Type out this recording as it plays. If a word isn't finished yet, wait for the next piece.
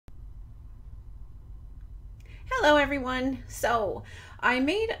Hello everyone. So I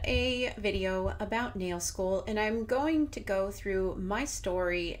made a video about nail school and I'm going to go through my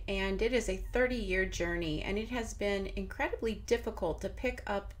story, and it is a 30-year journey and it has been incredibly difficult to pick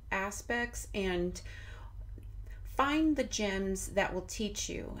up aspects and find the gems that will teach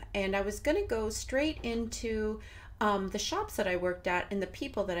you. And I was going to go straight into the shops that I worked at and the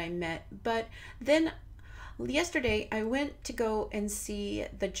people that I met, but then yesterday, I went to go and see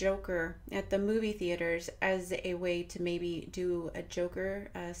the Joker at the movie theaters as a way to maybe do a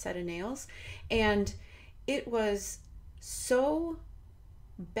Joker set of nails. And it was so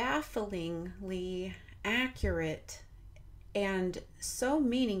bafflingly accurate and so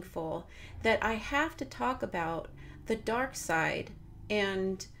meaningful that I have to talk about the dark side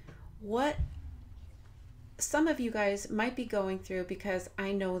and what some of you guys might be going through, because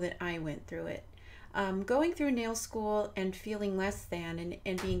I know that I went through it. Going through nail school and feeling less than,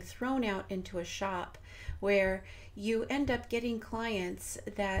 and being thrown out into a shop where you end up getting clients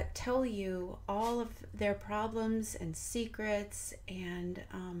that tell you all of their problems and secrets and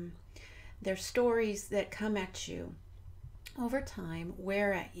their stories that come at you over time,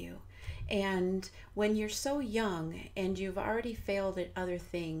 wear at you. And when you're so young and you've already failed at other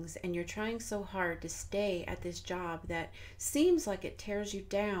things and you're trying so hard to stay at this job that seems like it tears you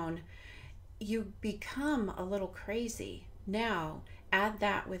down, you become a little crazy. Now, add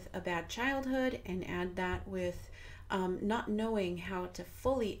that with a bad childhood and add that with not knowing how to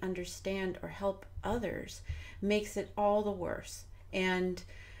fully understand or help others, makes it all the worse. And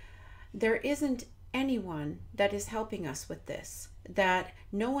there isn't anyone that is helping us with this, that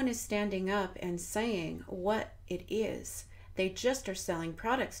no one is standing up and saying what it is. They just are selling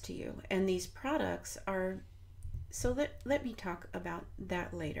products to you, and these products are, so let me talk about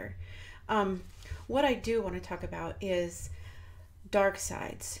that later. What I do want to talk about is dark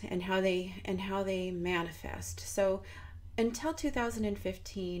sides and how they manifest. So until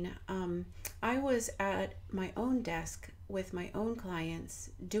 2015, I was at my own desk with my own clients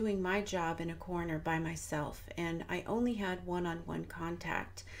doing my job in a corner by myself, and I only had one-on-one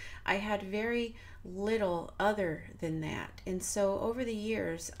contact. I had very little other than that. And so over the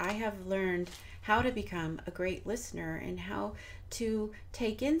years, I have learned how to become a great listener and how to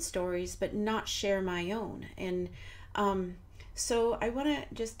take in stories but not share my own. And so I want to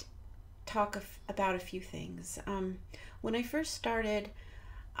just talk about a few things. When I first started,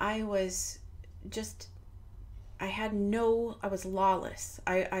 I was lawless.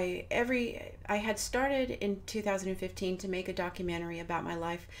 I had started in 2015 to make a documentary about my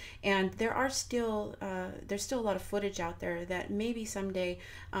life, and there's still a lot of footage out there that maybe someday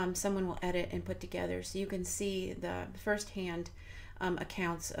someone will edit and put together so you can see the firsthand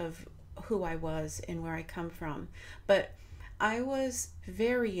accounts of who I was and where I come from. But I was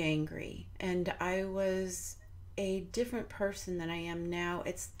very angry, and I was a different person than I am now.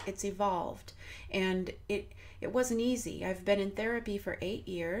 It's evolved, and it wasn't easy. I've been in therapy for 8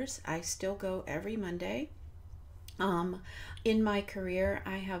 years. I still go every Monday. In my career,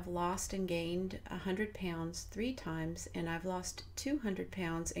 I have lost and gained 100 pounds 3 times, and I've lost 200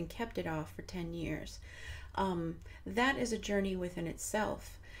 pounds and kept it off for 10 years. That is a journey within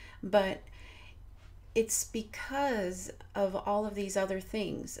itself, but it's because of all of these other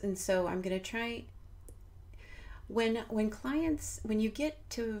things. And so I'm going to try. When you get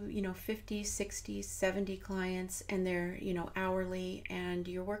to 50, 60, 70 clients, and they're hourly, and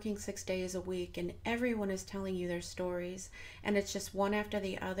you're working 6 days a week, and everyone is telling you their stories, and it's just one after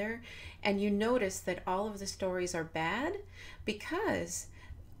the other, and you notice that all of the stories are bad because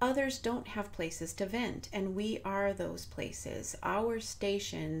others don't have places to vent, and we are those places. Our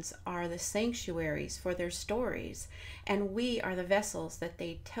stations are the sanctuaries for their stories, and we are the vessels that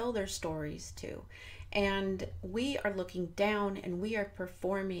they tell their stories to. And we are looking down, and we are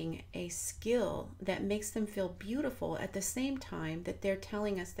performing a skill that makes them feel beautiful at the same time that they're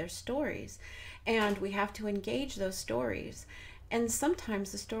telling us their stories. And we have to engage those stories. And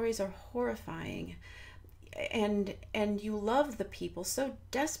sometimes the stories are horrifying. And you love the people so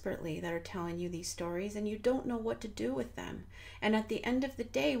desperately that are telling you these stories, and you don't know what to do with them. And at the end of the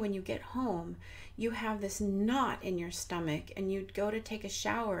day, when you get home, you have this knot in your stomach, and you go to take a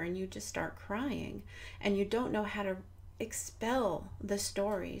shower and you just start crying, and you don't know how to expel the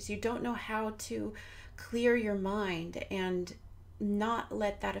stories. You don't know how to clear your mind and not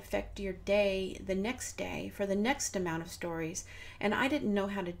let that affect your day the next day for the next amount of stories. And I didn't know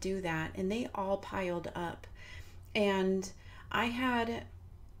how to do that, and they all piled up. And I had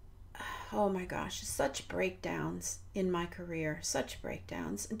oh my gosh, such breakdowns in my career, such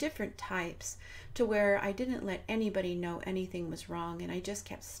breakdowns, different types, to where I didn't let anybody know anything was wrong, and I just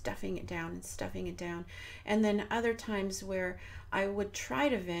kept stuffing it down and stuffing it down. And then other times where I would try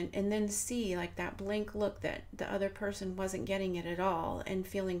to vent and then see like that blank look that the other person wasn't getting it at all, and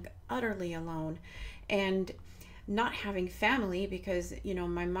feeling utterly alone, and not having family, because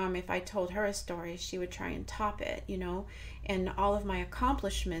my mom, if I told her a story, she would try and top it, and all of my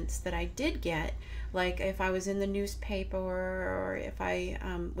accomplishments that I did get, like if I was in the newspaper, or if I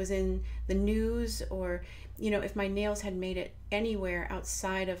was in the news, or if my nails had made it anywhere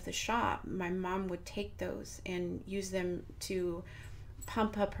outside of the shop, my mom would take those and use them to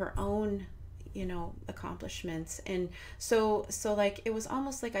pump up her own accomplishments. And so like it was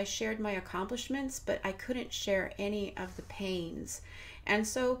almost like I shared my accomplishments, but I couldn't share any of the pains. And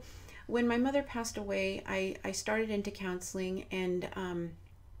so when my mother passed away, I started into counseling and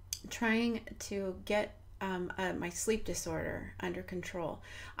trying to get my sleep disorder under control.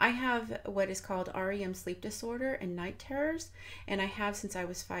 I have what is called REM sleep disorder and night terrors, and I have since I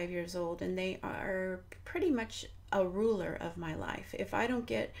was 5 years old, and they are pretty much a ruler of my life. If I don't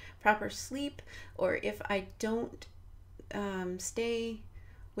get proper sleep, or if I don't stay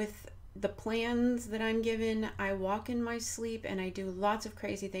with the plans that I'm given, I walk in my sleep and I do lots of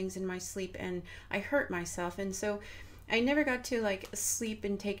crazy things in my sleep, and I hurt myself. And so I never got to like sleep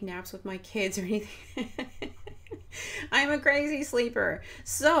and take naps with my kids or anything. I'm a crazy sleeper.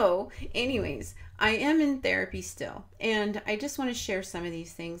 So anyways, I am in therapy still, and I just want to share some of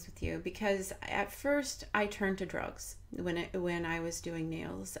these things with you, because at first I turned to drugs when I was doing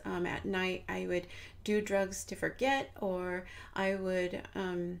nails. At night I would do drugs to forget, or I would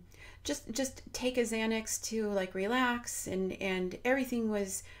just take a Xanax to like relax, and everything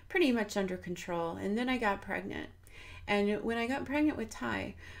was pretty much under control. And then I got pregnant, and when I got pregnant with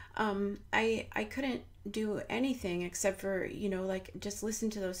Ty, I couldn't do anything except for like just listen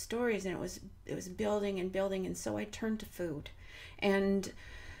to those stories, and it was building and building. And so I turned to food. And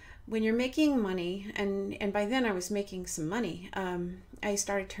when you're making money, and by then I was making some money, I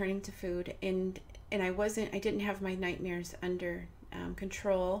started turning to food, and I didn't have my nightmares under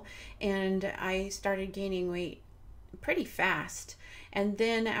control, and I started gaining weight pretty fast. And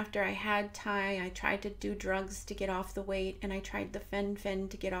then after I had Ty, I tried to do drugs to get off the weight, and I tried the fen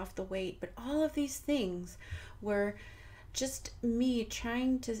to get off the weight. But all of these things were just me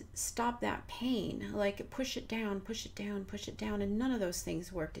trying to stop that pain, like push it down, push it down, push it down, and none of those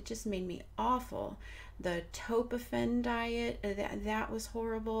things worked. It just made me awful. The topafen diet, that was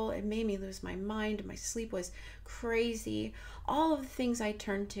horrible. It made me lose my mind. My sleep was crazy. All of the things I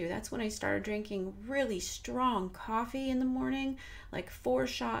turned to. That's when I started drinking really strong coffee in the morning, like 4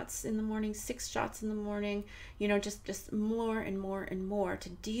 shots in the morning, 6 shots in the morning, just more and more and more to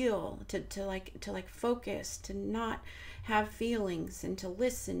deal, to like focus, to not have feelings, and to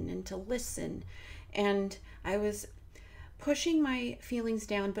listen and to listen. And I was pushing my feelings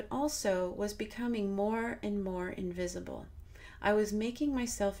down, but also was becoming more and more invisible. I was making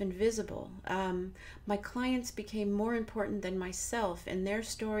myself invisible. My clients became more important than myself, and their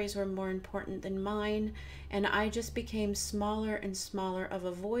stories were more important than mine. And I just became smaller and smaller of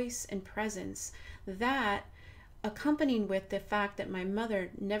a voice and presence that, accompanied with the fact that my mother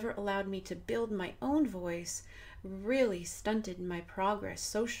never allowed me to build my own voice, really stunted my progress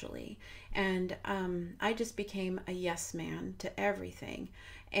socially. And I just became a yes man to everything.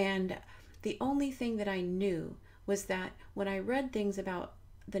 And the only thing that I knew was that when I read things about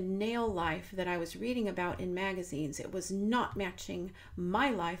the nail life that I was reading about in magazines, it was not matching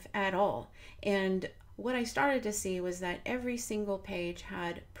my life at all. And what I started to see was that every single page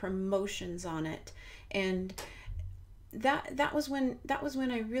had promotions on it. And that was when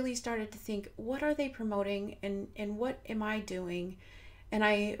I really started to think, what are they promoting, and what am I doing? And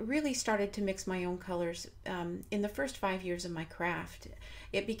I really started to mix my own colors. In the first 5 years of my craft,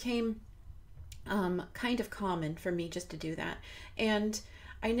 it became kind of common for me just to do that. And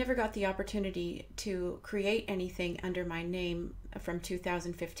I never got the opportunity to create anything under my name from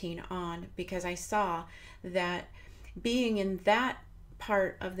 2015 on, because I saw that being in that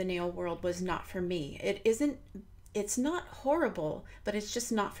part of the nail world was not for me. It's not horrible, but it's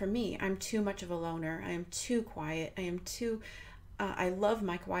just not for me. I'm too much of a loner. I am too quiet. I love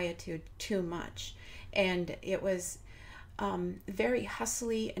my quietude too much. And it was very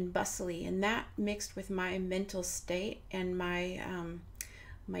hustly and bustly, and that mixed with my mental state and my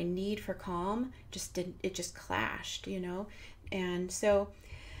need for calm just clashed, And so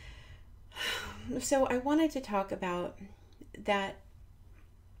I wanted to talk about that,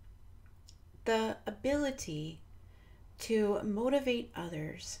 the ability to motivate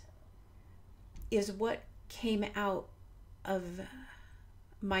others is what came out of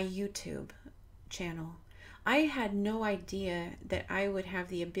my YouTube channel. I had no idea that I would have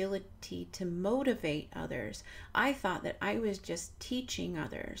the ability to motivate others. I thought that I was just teaching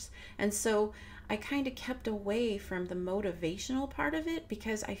others. And so I kind of kept away from the motivational part of it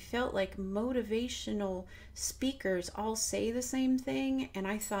because I felt like motivational speakers all say the same thing, and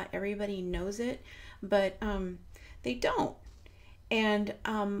I thought everybody knows it, but they don't. And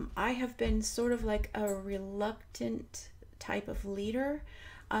I have been sort of like a reluctant type of leader.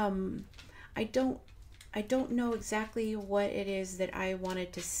 I don't know exactly what it is that I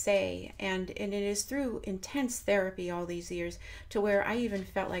wanted to say, and it is through intense therapy all these years to where I even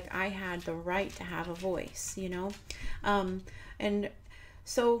felt like I had the right to have a voice, you know? And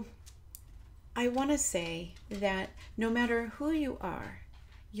so I want to say that no matter who you are,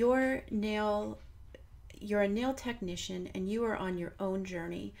 you're a nail technician and you are on your own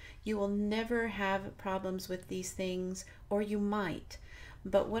journey. You will never have problems with these things, or you might.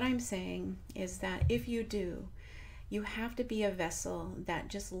 But what I'm saying is that if you do, you have to be a vessel that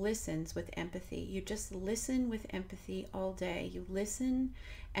just listens with empathy. You just listen with empathy all day. You listen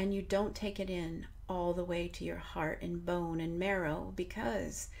and you don't take it in all the way to your heart and bone and marrow,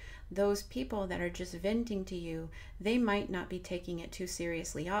 because those people that are just venting to you, they might not be taking it too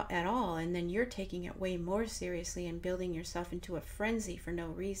seriously at all, and then you're taking it way more seriously and building yourself into a frenzy for no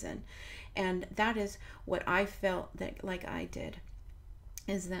reason. And that is what I felt that like I did.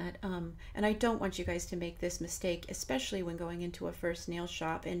 Is that and I don't want you guys to make this mistake, especially when going into a first nail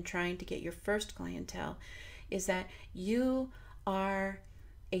shop and trying to get your first clientele, is that you are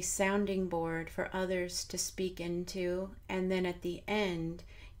a sounding board for others to speak into, and then at the end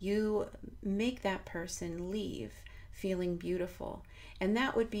you make that person leave feeling beautiful. And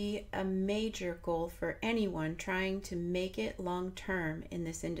that would be a major goal for anyone trying to make it long term in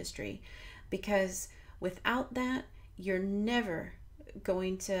this industry, because without that, you're never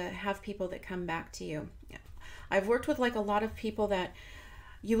going to have people that come back to you. I've worked with like a lot of people that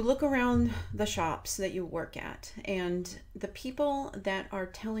you look around the shops that you work at, and the people that are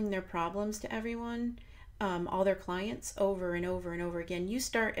telling their problems to everyone, all their clients over and over and over again, you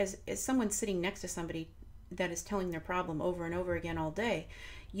start as someone sitting next to somebody that is telling their problem over and over again all day,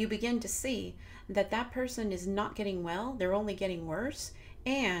 you begin to see that that person is not getting well, they're only getting worse.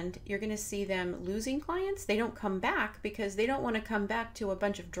 And you're going to see them losing clients. They don't come back because they don't want to come back to a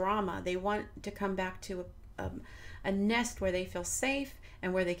bunch of drama. They want to come back to a nest where they feel safe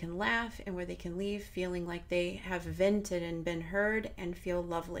and where they can laugh and where they can leave feeling like they have vented and been heard and feel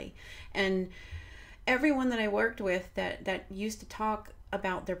lovely. And everyone that I worked with that used to talk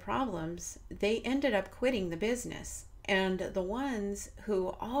about their problems, they ended up quitting the business. And the ones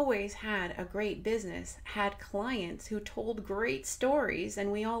who always had a great business had clients who told great stories,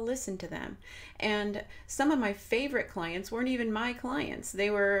 and we all listened to them. And some of my favorite clients weren't even my clients. They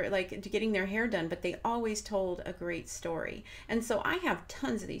were like getting their hair done, but they always told a great story. And so I have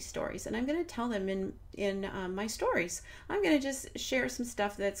tons of these stories, and I'm going to tell them in my stories. I'm going to just share some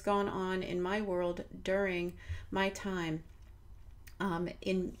stuff that's gone on in my world during my time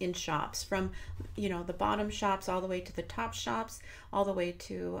in shops, from the bottom shops all the way to the top shops, all the way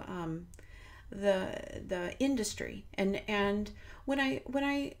to the industry. And when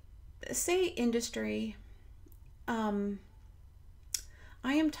I say industry, I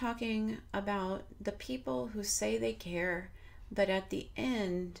am talking about the people who say they care, but at the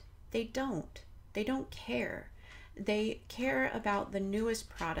end they don't care. They care about the newest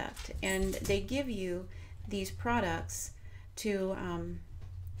product, and they give you these products to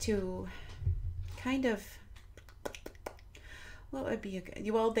kind of, what would be a good,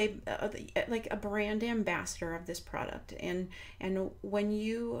 well, they like a brand ambassador of this product, and when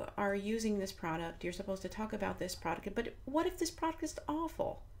you are using this product, you're supposed to talk about this product. But what if this product is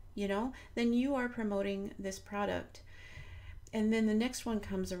awful? Then you are promoting this product, and then the next one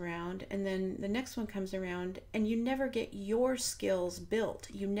comes around, and then the next one comes around, and you never get your skills built.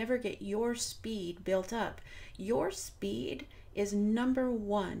 You never get your speed built up. Your speed is number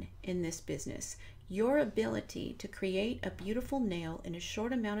one in this business. Your ability to create a beautiful nail in a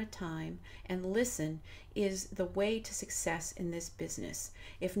short amount of time and listen is the way to success in this business.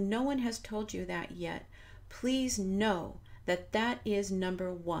 If no one has told you that yet, please know that that is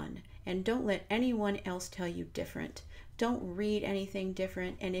number one, and don't let anyone else tell you different. Don't read anything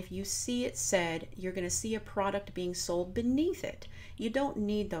different, and if you see it said, you're going to see a product being sold beneath it. You don't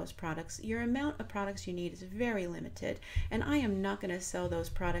need those products. Your amount of products you need is very limited, and I am not going to sell those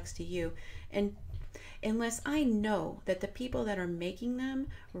products to you. And unless I know that the people that are making them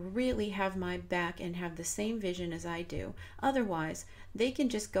really have my back and have the same vision as I do. Otherwise, they can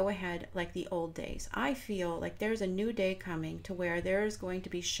just go ahead like the old days. I feel like there's a new day coming to where there's going to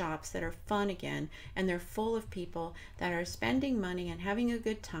be shops that are fun again, and they're full of people that are spending money and having a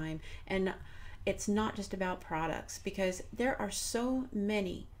good time. And it's not just about products, because there are so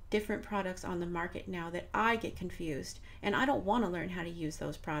many different products on the market now that I get confused, and I don't want to learn how to use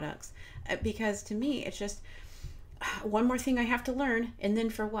those products, because to me it's just one more thing I have to learn, and then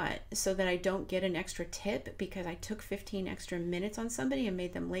for what? So that I don't get an extra tip because I took 15 extra minutes on somebody and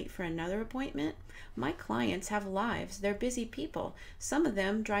made them late for another appointment. My clients have lives. They're busy people. Some of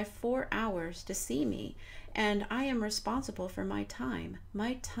them drive 4 hours to see me, and I am responsible for my time.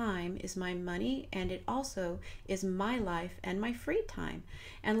 My time is my money, and it also is my life and my free time.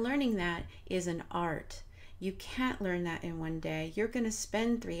 And learning that is an art. You can't learn that in one day. You're going to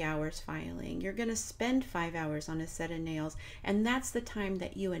spend 3 hours filing. You're going to spend 5 hours on a set of nails. And that's the time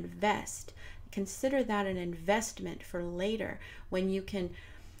that you invest. Consider that an investment for later, when you can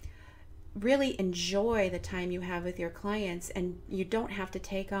really enjoy the time you have with your clients, and you don't have to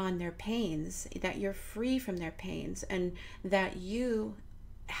take on their pains, that you're free from their pains, and that you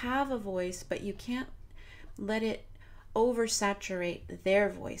have a voice, but you can't let it oversaturate their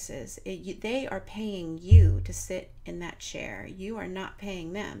voices. They are paying you to sit in that chair. You are not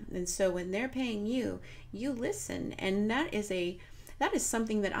paying them. And so when they're paying you, you listen. And that is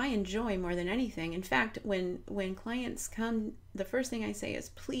something that I enjoy more than anything. In fact, when clients come, the first thing I say is,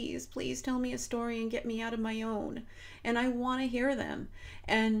 please, please tell me a story and get me out of my own. And I want to hear them.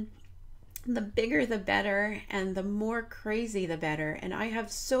 And the bigger the better, and the more crazy the better. And I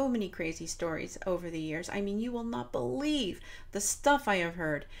have so many crazy stories over the years. I mean, you will not believe the stuff I have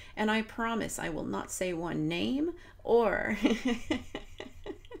heard. And I promise I will not say one name or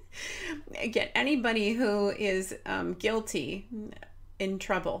get anybody who is guilty in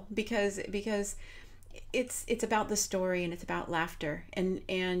trouble, because it's about the story, and it's about laughter, and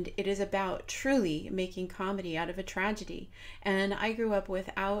it is about truly making comedy out of a tragedy. And I grew up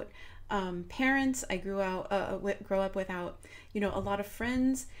without parents. I grow up without, a lot of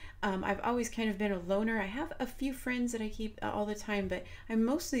friends. I've always kind of been a loner. I have a few friends that I keep all the time, but I'm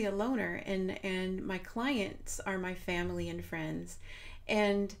mostly a loner, and my clients are my family and friends.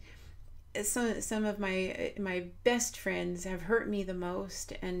 And some of my best friends have hurt me the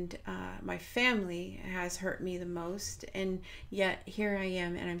most, and my family has hurt me the most, and yet here I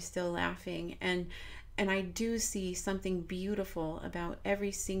am, and I'm still laughing. And I do see something beautiful about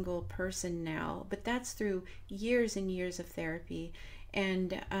every single person now, but that's through years and years of therapy.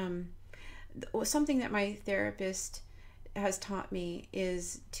 And something that my therapist has taught me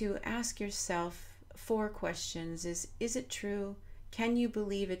is to ask yourself 4 questions. Is it true? Can you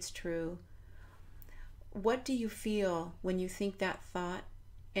believe it's true? What do you feel when you think that thought?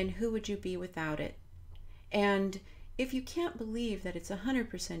 And who would you be without it? And if you can't believe that it's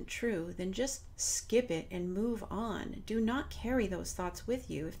 100% true, then just skip it and move on. Do not carry those thoughts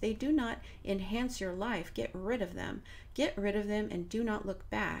with you. If they do not enhance your life, get rid of them. Get rid of them and do not look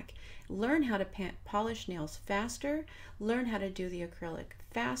back. Learn how to polish nails faster. Learn how to do the acrylic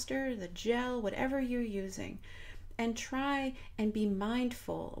faster, the gel, whatever you're using. And try and be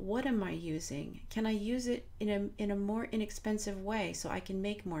mindful. What am I using? Can I use it in a more inexpensive way so I can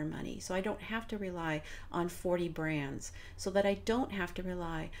make more money, so I don't have to rely on 40 brands, so that I don't have to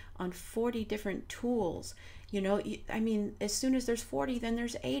rely on 40 different tools? I mean, as soon as there's 40, then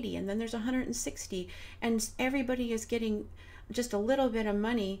there's 80, and then there's 160, and everybody is getting just a little bit of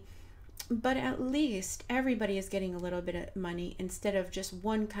money. But at least everybody is getting a little bit of money, instead of just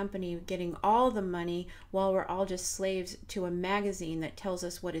one company getting all the money while we're all just slaves to a magazine that tells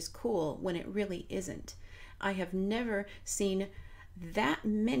us what is cool when it really isn't. I have never seen that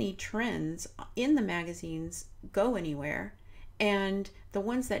many trends in the magazines go anywhere, and the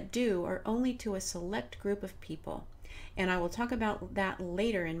ones that do are only to a select group of people. And I will talk about that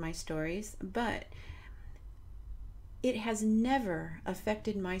later in my stories, but it has never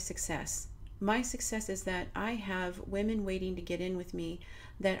affected my success. My success is that I have women waiting to get in with me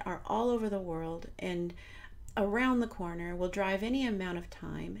that are all over the world and around the corner, will drive any amount of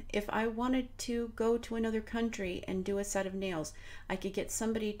time. If I wanted to go to another country and do a set of nails, I could get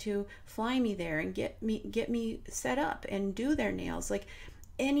somebody to fly me there and get me set up and do their nails. Like,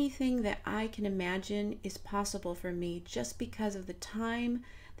 anything that I can imagine is possible for me, just because of the time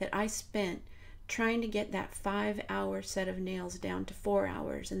that I spent trying to get that 5-hour set of nails down to 4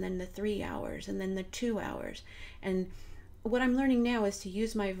 hours, and then the 3 hours, and then the 2 hours. And what I'm learning now is to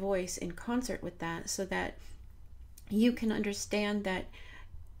use my voice in concert with that, so that you can understand that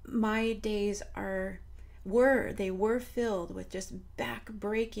my days are were filled with just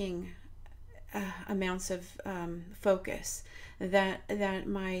back-breaking amounts of focus, that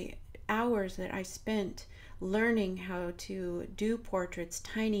my hours that I spent learning how to do portraits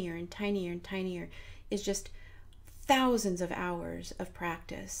tinier and tinier and tinier is just thousands of hours of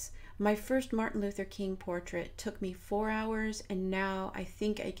practice. My first Martin Luther King portrait took me 4 hours, and now I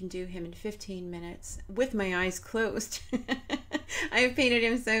think I can do him in 15 minutes with my eyes closed. I have painted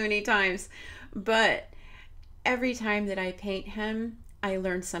him so many times, but every time that I paint him, I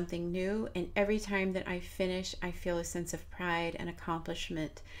learn something new, and every time that I finish, I feel a sense of pride and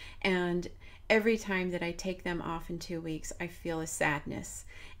accomplishment. And every time that I take them off in 2 weeks, I feel a sadness.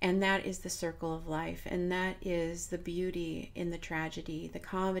 And that is the circle of life, and that is the beauty in the tragedy, the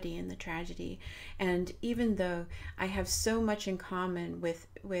comedy in the tragedy. And even though I have so much in common with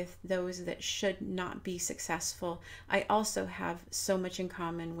those that should not be successful, I also have so much in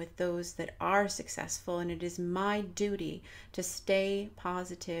common with those that are successful, and it is my duty to stay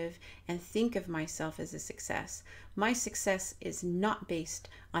positive and think of myself as a success. My success is not based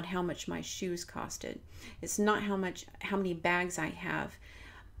on how much my shoes costed. It's not how many bags I have.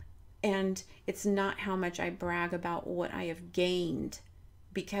 And it's not how much I brag about what I have gained,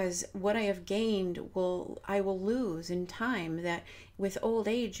 because what I have gained I will lose in time. That with old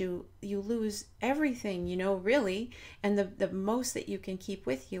age, you lose everything, really. And the most that you can keep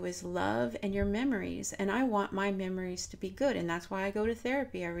with you is love and your memories. And I want my memories to be good. And that's why I go to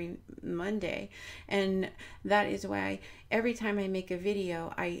therapy every Monday. And that is why every time I make a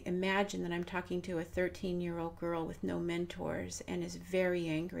video, I imagine that I'm talking to a 13-year-old girl with no mentors and is very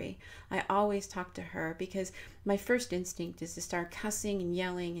angry. I always talk to her because my first instinct is to start cussing and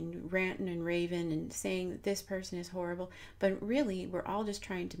yelling and ranting and raving and saying that this person is horrible. But really, we're all just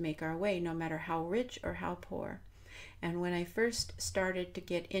trying to make our way, no matter how rich or how poor. And when I first started to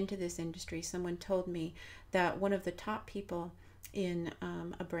get into this industry, someone told me that one of the top people in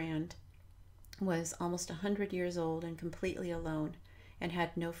a brand was almost 100 years old and completely alone and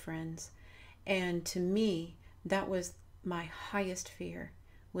had no friends. And to me, that was my highest fear,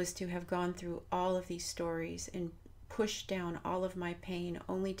 was to have gone through all of these stories and pushed down all of my pain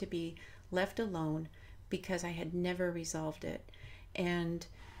only to be left alone because I had never resolved it. And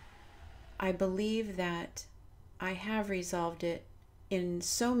I believe that I have resolved it in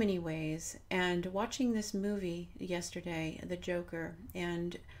so many ways. And watching this movie yesterday, The Joker,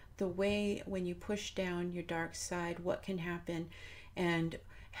 and the way when you push down your dark side, what can happen, and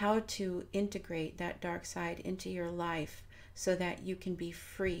how to integrate that dark side into your life so that you can be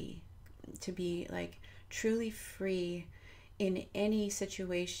free, to be like truly free in any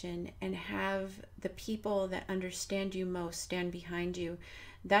situation, and have the people that understand you most stand behind you.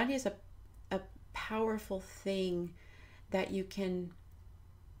 That is a powerful thing that you can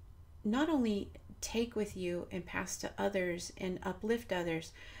not only take with you and pass to others and uplift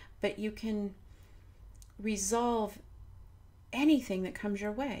others, but you can resolve anything that comes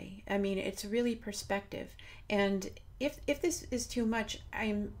your way. I mean, it's really perspective. And if this is too much,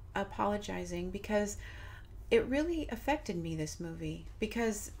 I'm apologizing, because it really affected me, this movie,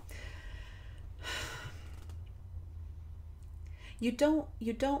 because you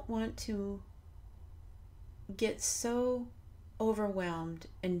don't want to get so overwhelmed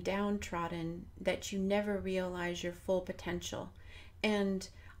and downtrodden that you never realize your full potential. And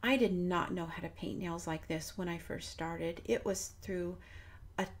I did not know how to paint nails like this when I first started. It was through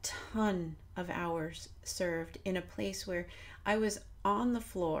a ton of hours served in a place where I was on the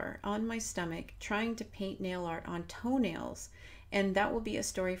floor, on my stomach, trying to paint nail art on toenails. And that will be a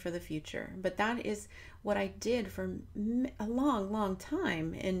story for the future. But that is what I did for a long, long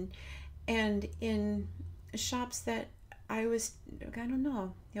time. And in shops that I don't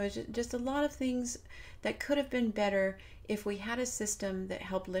know, it was just a lot of things that could have been better if we had a system that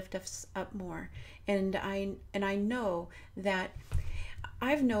helped lift us up more. And I know that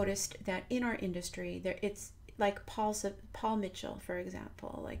I've noticed that in our industry, it's like Paul Mitchell, for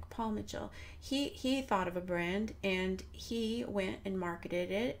example. Like Paul Mitchell, he thought of a brand and he went and marketed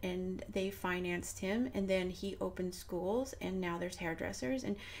it, and they financed him, and then he opened schools, and now there's hairdressers,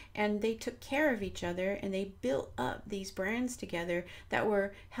 and they took care of each other, and they built up these brands together that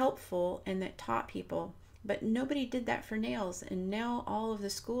were helpful and that taught people. But nobody did that for nails, and now all of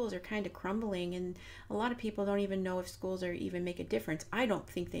the schools are kind of crumbling, and a lot of people don't even know if schools are even make a difference. I don't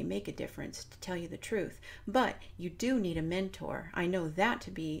think they make a difference, to tell you the truth. But you do need a mentor. I know that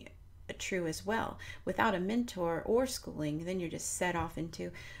to be true as well. Without a mentor or schooling, then you're just set off into,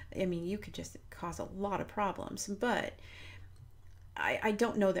 I mean, you could just cause a lot of problems. But I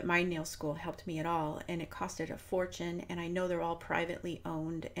don't know that my nail school helped me at all, and it costed a fortune, and I know they're all privately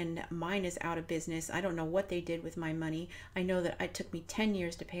owned, and mine is out of business. I don't know what they did with my money. I know that it took me 10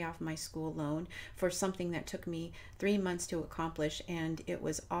 years to pay off my school loan for something that took me 3 months to accomplish, and it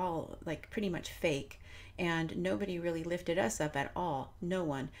was all like pretty much fake. And nobody really lifted us up at all. No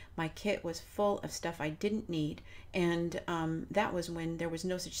one. My kit was full of stuff I didn't need, and that was when there was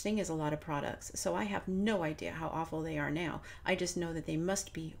no such thing as a lot of products. So I have no idea how awful they are now. I just know that they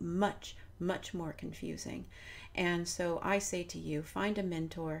must be much, much more confusing. And so I say to you, find a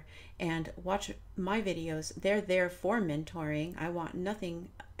mentor and watch my videos. They're there for mentoring. I want nothing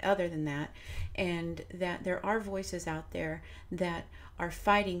other than that. And that there are voices out there that are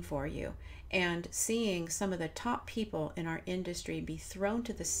fighting for you. And seeing some of the top people in our industry be thrown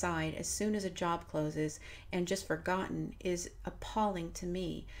to the side as soon as a job closes and just forgotten is appalling to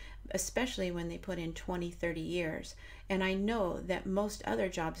me, especially when they put in 20, 30 years. And I know that most other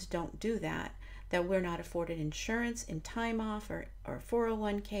jobs don't do that, that we're not afforded insurance and time off or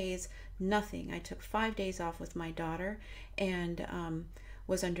 401ks, nothing. I took 5 days off with my daughter and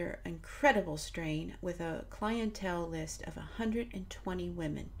was under incredible strain with a clientele list of 120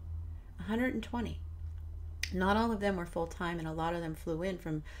 women. 120. Not all of them were full-time, and a lot of them flew in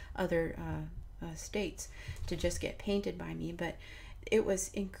from other states to just get painted by me, but it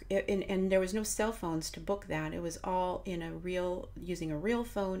was and there was no cell phones to book that. It was all in using a real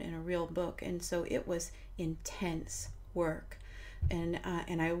phone and a real book, and so it was intense work. And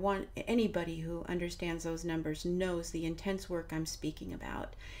I want anybody who understands those numbers knows the intense work I'm speaking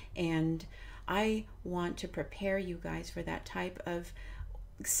about, and I want to prepare you guys for that type of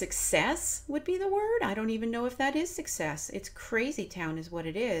success would be the word. I don't even know if that is success. It's crazy town is what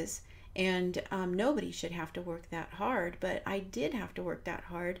it is, and nobody should have to work that hard, but I did have to work that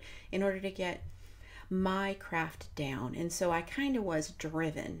hard in order to get my craft down, and so I kind of was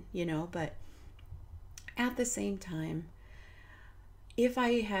driven, but at the same time, if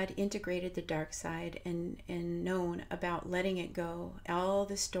I had integrated the dark side and known about letting it go, all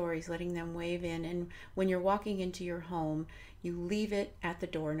the stories, letting them wave in, and when you're walking into your home, you leave it at the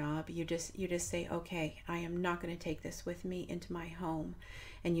doorknob. You just say, okay, I am not going to take this with me into my home.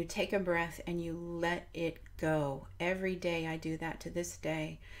 And you take a breath and you let it go. Every day I do that to this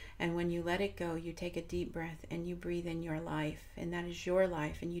day. And when you let it go, you take a deep breath and you breathe in your life. And that is your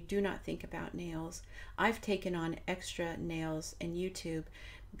life. And you do not think about nails. I've taken on extra nails in YouTube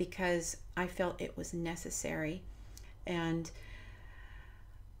because I felt it was necessary. And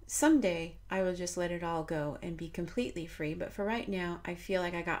someday I will just let it all go and be completely free. But for right now, I feel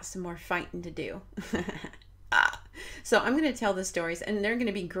like I got some more fighting to do. So I'm going to tell the stories, and they're going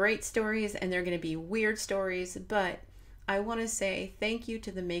to be great stories and they're going to be weird stories. But I want to say thank you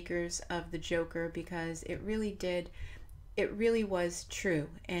to the makers of the Joker, because it really was true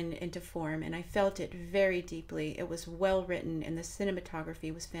and into form, and I felt it very deeply. It was well written, and the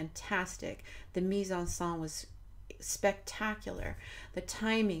cinematography was fantastic. The mise en scène was spectacular. The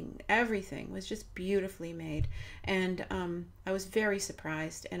timing, everything was just beautifully made, and I was very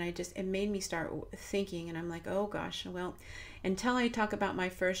surprised, and it made me start thinking, and I'm like, oh gosh, well, until I talk about my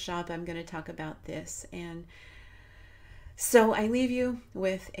first shop, I'm going to talk about this. And so I leave you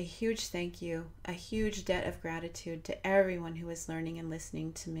with a huge thank you, a huge debt of gratitude to everyone who is learning and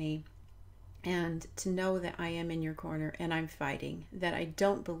listening to me, and to know that I am in your corner and I'm fighting, that I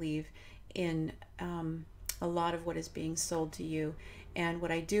don't believe in a lot of what is being sold to you. And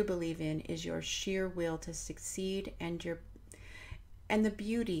what I do believe in is your sheer will to succeed and the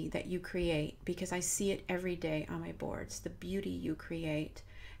beauty that you create, because I see it every day on my boards, the beauty you create.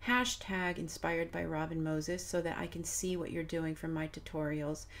 Hashtag inspired by Robin Moses, so that I can see what you're doing from my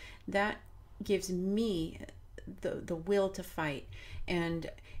tutorials. That gives me the will to fight. And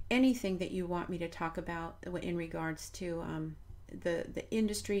anything that you want me to talk about in regards to the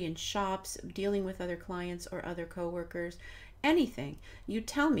industry and shops, dealing with other clients or other coworkers, anything, you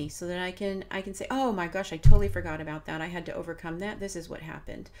tell me, so that I can say, oh my gosh, I totally forgot about that. I had to overcome that. This is what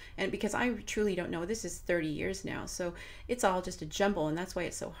happened. And because I truly don't know, this is 30 years now, so it's all just a jumble, and that's why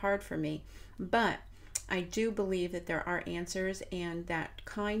it's so hard for me. But I do believe that there are answers, and that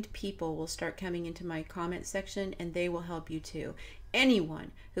kind people will start coming into my comment section, and they will help you too.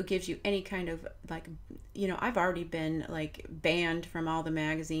 Anyone who gives you any kind of, like, I've already been like banned from all the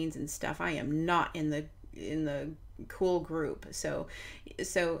magazines and stuff. I am not in the cool group, so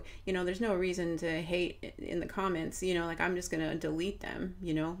there's no reason to hate in the comments, like I'm just gonna delete them,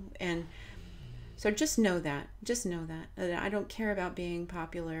 and so just know that I don't care about being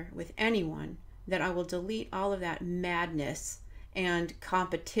popular with anyone, that I will delete all of that madness and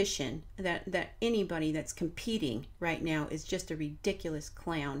competition, that anybody that's competing right now is just a ridiculous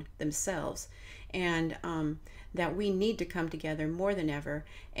clown themselves, and that we need to come together more than ever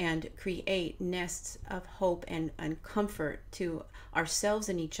and create nests of hope and comfort to ourselves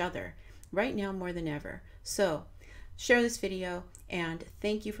and each other right now more than ever. So share this video, and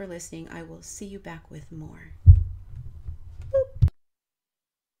thank you for listening. I will see you back with more.